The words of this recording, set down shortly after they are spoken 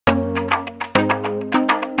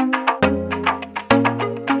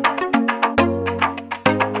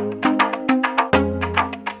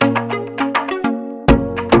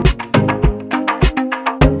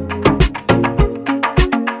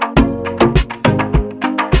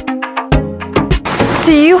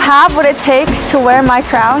Do you have what it takes to wear my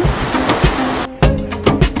crown?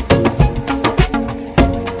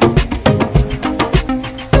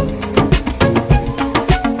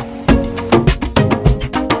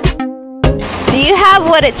 Do you have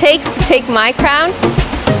what it takes to take my crown?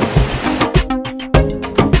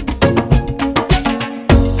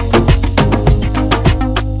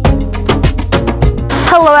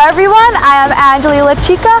 Hello everyone, I am Angelina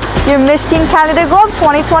Chica, your Miss Teen Canada Globe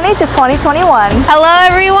 2020 to 2021. Hello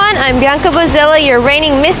everyone, I'm Bianca Bozilla, your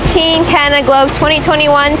reigning Miss Teen Canada Globe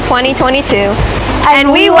 2021-2022.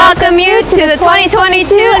 And we welcome you to the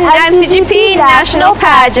 2022 MCGP National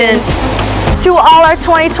Pageants. To all our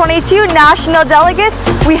 2022 national delegates,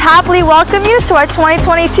 we happily welcome you to our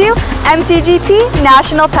 2022 MCGP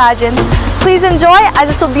National Pageants. Please enjoy, as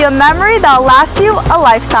this will be a memory that will last you a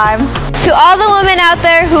lifetime. To all the women out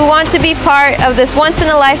there who want to be part of this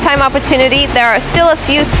once-in-a-lifetime opportunity, there are still a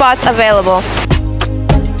few spots available.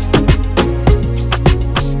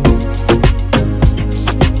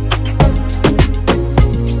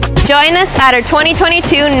 Join us at our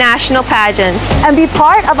 2022 National Pageants. And be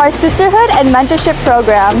part of our Sisterhood and Mentorship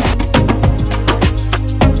program.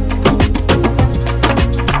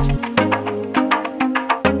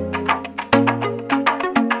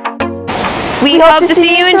 We hope to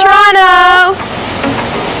see you in Toronto!